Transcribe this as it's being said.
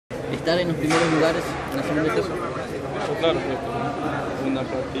estar en los primeros lugares en la segunda etapa? Pues claro, es una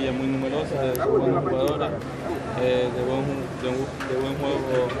plantilla muy numerosa, de buenos jugadores, de buen juego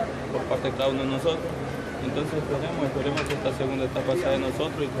por parte de cada uno de nosotros. Entonces esperemos que esta segunda etapa sea de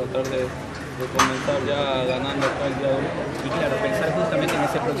nosotros y tratar de comenzar ya ganando acá el día de hoy. Y claro, pensar justamente en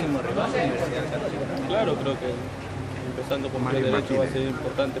ese próximo rival, la Universidad Católica. Claro, creo que empezando con pie derecho va a ser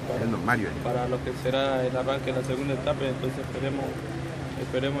importante para lo que será el arranque de la segunda etapa, entonces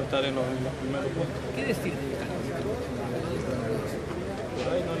esperemos estar en los primeros puestos. ¿Qué decir de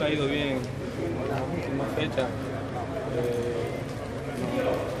Por ahí no le ha ido bien en las últimas fechas.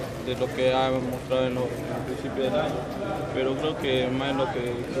 De lo que ha mostrado en el principio del año, pero creo que más en lo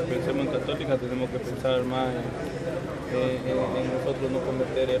que pensemos en Católica tenemos que pensar más en nosotros no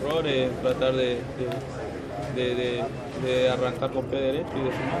cometer errores, tratar de arrancar con pie derecho y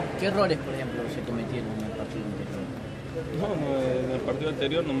de sumar. ¿Qué errores, por ejemplo, se cometieron en el partido anterior? No, en el partido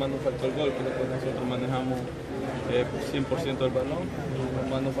anterior nomás nos faltó el gol, creo que nosotros manejamos 100% del balón,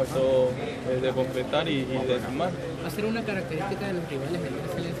 nomás nos faltó de concretar y de sumar. Va a ser una característica de los rivales del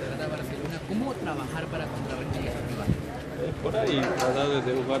Barcelona Barcelona, ¿cómo trabajar para contrarrestar a esos rivales? Por ahí, tratar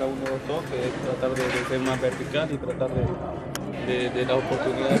de jugar a 1-2 toques, tratar de ser más vertical y tratar de las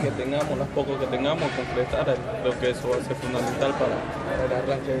oportunidades que tengamos, las pocas que tengamos, concretar. Creo que eso va a ser fundamental para el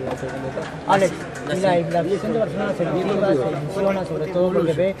arranque de la segunda etapa. Alex, la afición de Barcelona se motiva, se emociona, sobre todo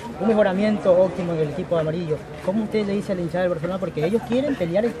porque ve un mejoramiento óptimo del equipo amarillo. ¿Cómo usted le dice a la hinchada del Barcelona? Porque ellos quieren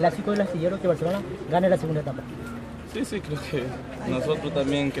pelear el clásico del astillero, que Barcelona gane la segunda etapa. Sí, creo que nosotros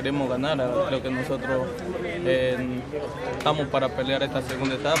también queremos ganar. Creo que nosotros estamos para pelear esta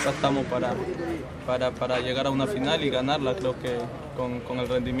segunda etapa, estamos para llegar a una final y ganarla. Creo que con el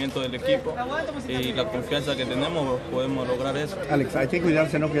rendimiento del equipo y la confianza que tenemos podemos lograr eso. Alex, hay que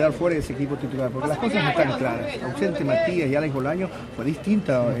cuidarse de no quedar fuera de ese equipo titular, porque las cosas no están claras. Ausente Matías y Alex Bolaños, fue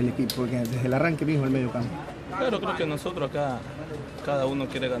distinta el equipo, porque desde el arranque mismo el medio campo. Claro, creo que nosotros acá, cada uno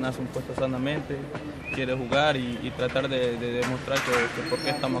quiere ganarse un puesto sanamente, quiere jugar y tratar de demostrar que por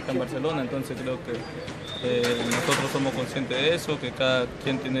qué estamos acá en Barcelona. Entonces creo que nosotros somos conscientes de eso, que cada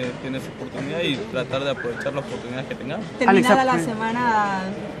quien tiene su oportunidad y tratar de aprovechar las oportunidades que tengamos. Terminada la semana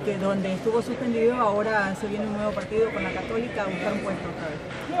donde estuvo suspendido, ahora se viene un nuevo partido con la Católica a buscar un puesto otra vez.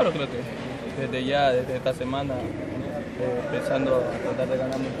 Claro, creo que desde esta semana pensando a tratar de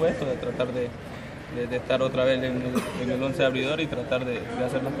ganar un puesto, de tratar de estar otra vez en el 11 abridor y tratar de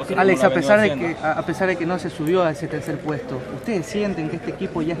hacer las cosas. Alex, a pesar de que no se subió a ese tercer puesto, ¿ustedes sienten que este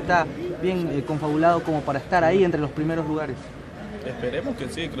equipo ya está bien confabulado como para estar ahí entre los primeros lugares? Esperemos que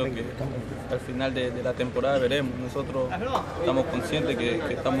sí, creo que al final de la temporada veremos. Nosotros estamos conscientes que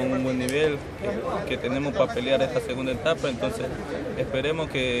estamos en un buen nivel, que tenemos para pelear esta segunda etapa, entonces esperemos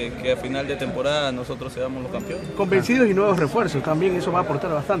que a final de temporada nosotros seamos los campeones. Convencidos y nuevos refuerzos, también eso va a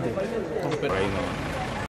aportar bastante. Pero ahí no